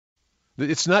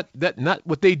It's not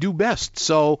what they do best.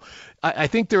 So I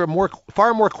think there are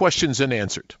far more questions than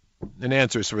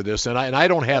answers for this, and I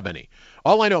don't have any.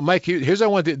 All I know, Mike, here's I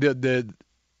want the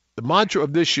mantra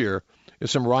of this year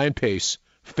is from Ryan Pace: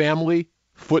 family,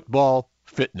 football,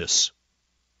 fitness.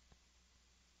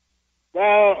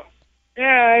 Well,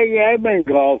 yeah, I've been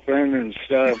golfing and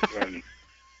stuff, and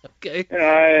okay,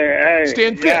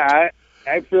 staying fit. Yeah,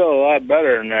 I feel a lot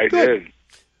better than I did.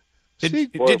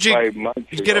 Did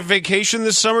you get a vacation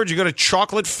this summer? Did you go to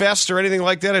Chocolate Fest or anything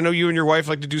like that? I know you and your wife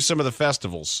like to do some of the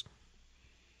festivals.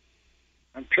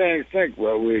 I'm trying to think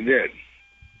what we did.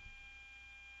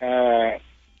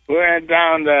 We went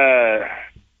down to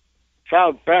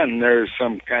South Bend. There's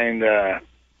some kind of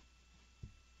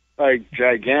like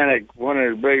gigantic, one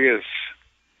of the biggest,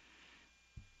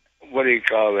 what do you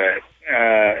call that?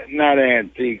 Not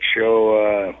antique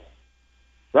show,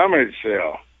 rummage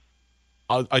sale.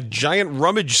 A giant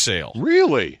rummage sale.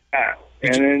 Really? Yeah,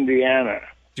 in Indiana.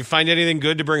 Did you find anything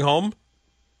good to bring home?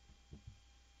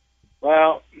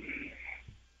 Well,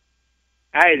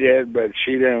 I did, but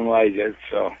she didn't like it,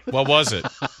 so. What was it?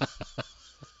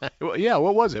 Yeah,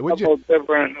 what was it? A couple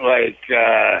different,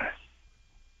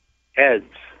 heads.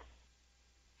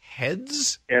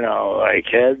 Heads? Like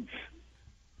heads.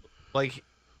 Like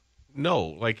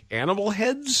animal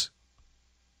heads?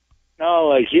 No,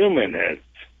 like human heads.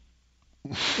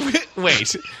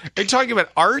 Wait, are you talking about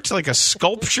art, like a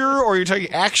sculpture, or are you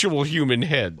talking actual human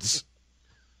heads?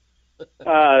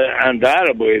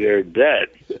 Undoubtedly, they're dead.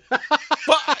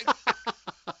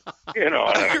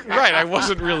 Right, I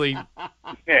wasn't really...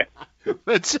 Yeah. There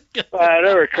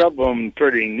were a couple of them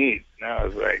pretty neat, and I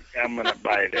was like, I'm going to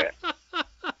buy that.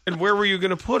 And where were you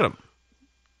going to put them?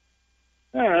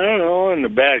 I don't know, in the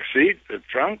back seat, the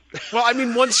trunk. Well, I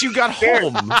mean, once you got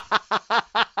home.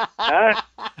 Huh?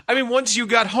 I mean, once you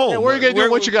got home. Yeah, what are you going to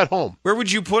do once you got home? Where would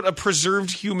you put a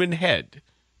preserved human head?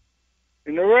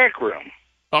 In the rec room.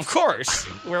 Of course.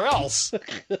 Where else? In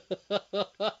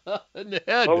the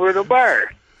head. Over the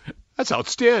bar. That's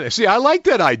outstanding. See, I like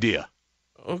that idea.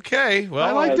 Okay, well.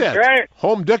 I like that. Right.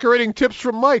 Home decorating tips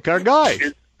from Mike, our guy.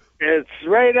 It's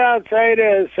right outside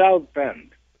of South Bend.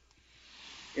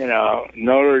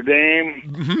 Notre Dame.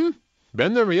 Mm-hmm.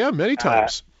 Been there, yeah, many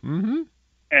times. Mm-hmm.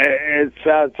 It's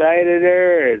outside of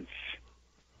there.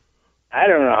 I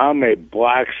don't know how many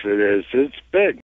blocks it is. It's big.